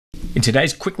In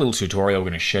today's quick little tutorial, we're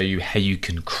going to show you how you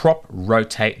can crop,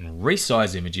 rotate, and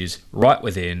resize images right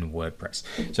within WordPress.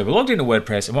 So we're logged into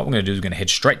WordPress, and what we're going to do is we're going to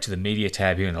head straight to the Media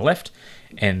tab here on the left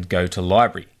and go to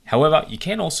Library. However, you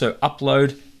can also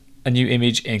upload a new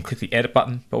image and click the Edit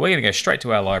button, but we're going to go straight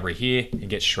to our library here and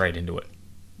get straight into it.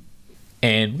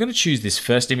 And we're going to choose this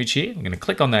first image here. I'm going to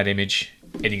click on that image,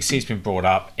 and you can see it's been brought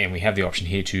up, and we have the option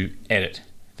here to edit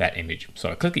that image.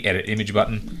 So I click the Edit Image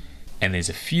button, and there's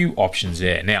a few options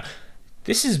there. Now,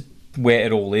 this is where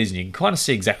it all is, and you can kind of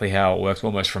see exactly how it works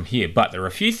almost from here, but there are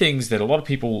a few things that a lot of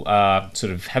people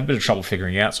sort of have a bit of trouble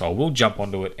figuring out, so I will jump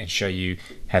onto it and show you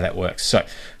how that works. So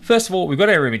first of all, we've got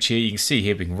our image here. You can see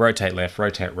here we can rotate left,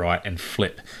 rotate right, and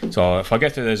flip. So if I go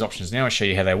through those options now, I'll show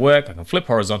you how they work. I can flip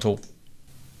horizontal,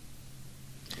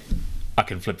 I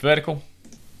can flip vertical,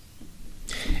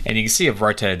 and you can see I've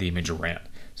rotated the image around.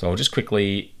 So I'll just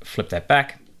quickly flip that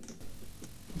back.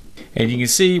 And you can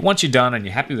see once you're done and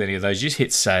you're happy with any of those, you just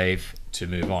hit save to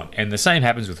move on. And the same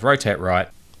happens with rotate right,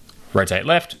 rotate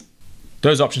left.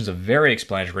 Those options are very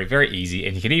explanatory, very easy,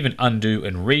 and you can even undo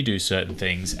and redo certain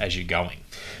things as you're going.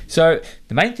 So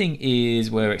the main thing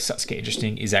is where it starts to get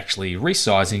interesting is actually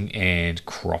resizing and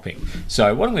cropping.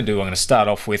 So what I'm going to do, I'm going to start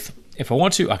off with, if I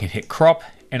want to, I can hit crop,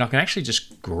 and I can actually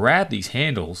just grab these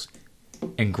handles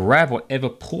and grab whatever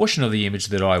portion of the image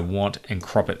that I want and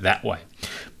crop it that way.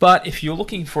 But if you're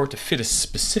looking for it to fit a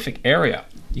specific area,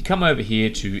 you come over here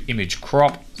to image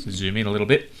crop, so zoom in a little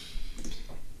bit,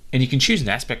 and you can choose an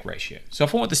aspect ratio. So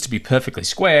if I want this to be perfectly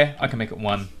square, I can make it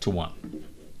 1:1.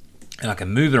 And I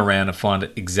can move it around and find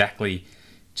it exactly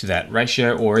to that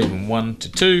ratio, or even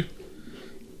 1:2.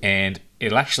 And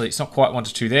it'll actually, it's not quite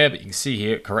 1:2 there, but you can see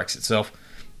here it corrects itself.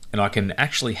 And I can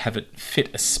actually have it fit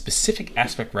a specific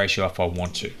aspect ratio if I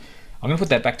want to. I'm going to put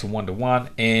that back to 1:1,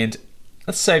 and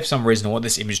let's say for some reason I want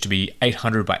this image to be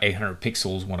 800 by 800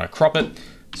 pixels when I crop it.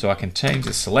 So I can change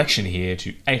the selection here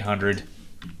to 800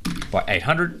 by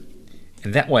 800,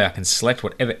 and that way I can select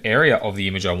whatever area of the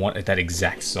image I want at that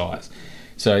exact size.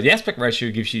 So the aspect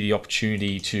ratio gives you the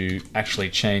opportunity to actually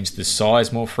change the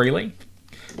size more freely.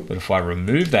 But if I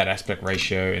remove that aspect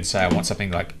ratio and say I want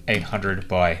something like 800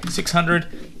 by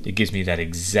 600, it gives me that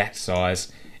exact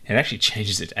size. And it actually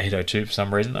changes it to 802 for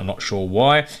some reason. I'm not sure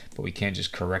why, but we can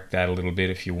just correct that a little bit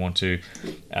if you want to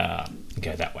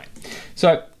go that way.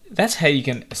 So that's how you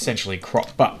can essentially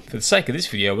crop. But for the sake of this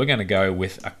video, we're going to go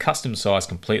with a custom size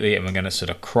completely, and we're going to sort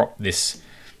of crop this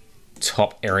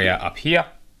top area up here.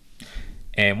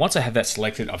 And once I have that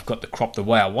selected, I've got the crop the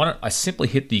way I want it. I simply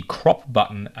hit the crop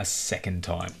button a second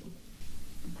time.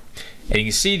 And you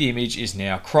can see the image is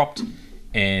now cropped,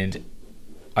 and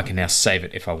I can now save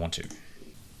it if I want to.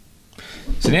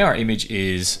 So now our image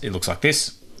it looks like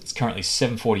this. It's currently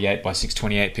 748 by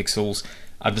 628 pixels.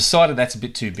 I've decided that's a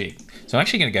bit too big. So I'm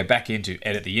actually going to go back in to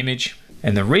edit the image.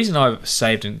 And the reason I've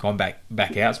saved and gone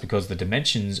back out is because the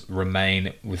dimensions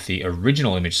remain with the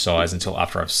original image size until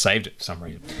after I've saved it for some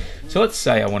reason. So let's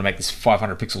say I want to make this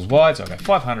 500 pixels wide. So I go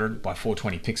 500 by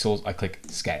 420 pixels. I click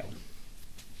scale.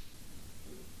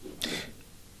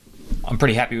 I'm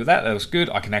pretty happy with that. That looks good.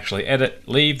 I can actually edit,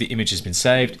 leave. The image has been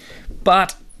saved.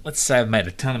 But let's say I've made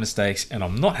a ton of mistakes and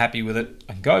I'm not happy with it.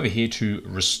 I can go over here to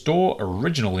restore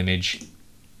original image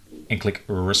and click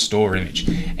restore image,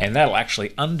 and that'll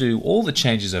actually undo all the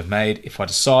changes I've made if I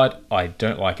decide I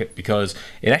don't like it, because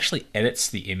it actually edits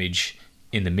the image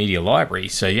in the media library.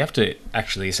 So you have to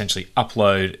actually essentially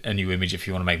upload a new image if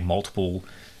you want to make multiple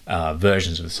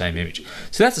versions of the same image.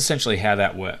 So that's essentially how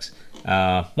that works.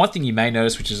 One thing you may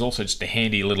notice, which is also just a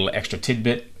handy little extra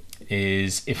tidbit,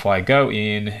 is if I go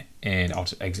in and I'll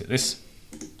just exit this,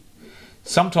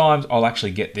 sometimes I'll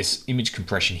actually get this image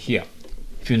compression here.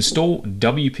 If you install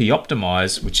WP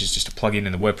Optimize, which is just a plugin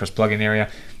in the WordPress plugin area,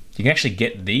 you can actually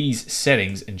get these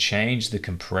settings and change the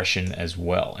compression as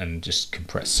well and just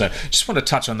compress. So just want to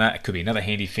touch on that. It could be another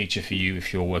handy feature for you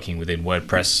if you're working within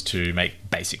WordPress to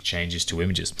make basic changes to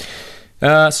images.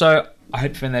 So I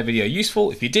hope you found that video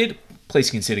useful. If you did, please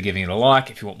consider giving it a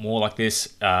like. If you want more like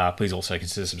this, please also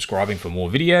consider subscribing for more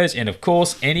videos. And of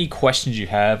course, any questions you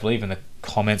have, leave in the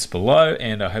comments below,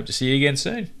 and I hope to see you again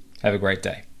soon. Have a great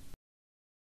day.